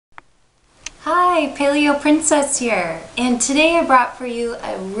Hi, Paleo Princess here, and today I brought for you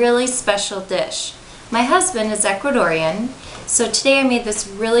a really special dish. My husband is Ecuadorian, so today I made this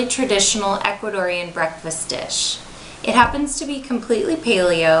really traditional Ecuadorian breakfast dish. It happens to be completely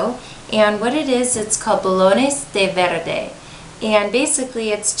paleo, and what it is, it's called Bolones De Verde, and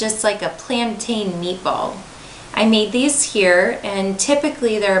basically it's just like a plantain meatball. I made these here, and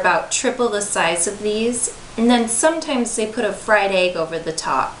typically they're about triple the size of these, and then sometimes they put a fried egg over the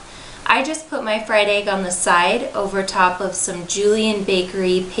top. I just put my fried egg on the side over top of some Julian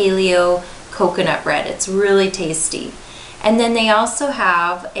Bakery Paleo coconut bread. It's really tasty. And then they also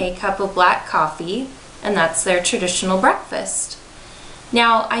have a cup of black coffee, and that's their traditional breakfast.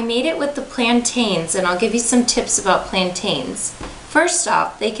 Now, I made it with the plantains, and I'll give you some tips about plantains. First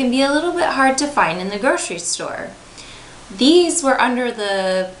off, they can be a little bit hard to find in the grocery store. These were under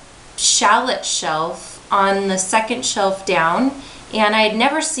the shallot shelf on the second shelf down, and I had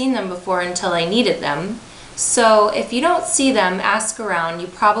never seen them before until I needed them. So if you don't see them, ask around. You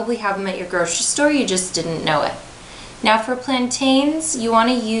probably have them at your grocery store, you just didn't know it. Now for plantains, you want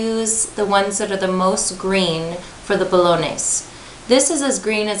to use the ones that are the most green for the bolones. This is as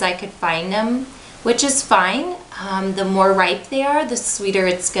green as I could find them, which is fine. The more ripe they are, the sweeter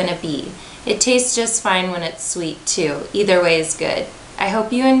it's going to be. It tastes just fine when it's sweet too. Either way is good. I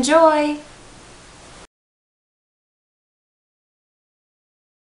hope you enjoy!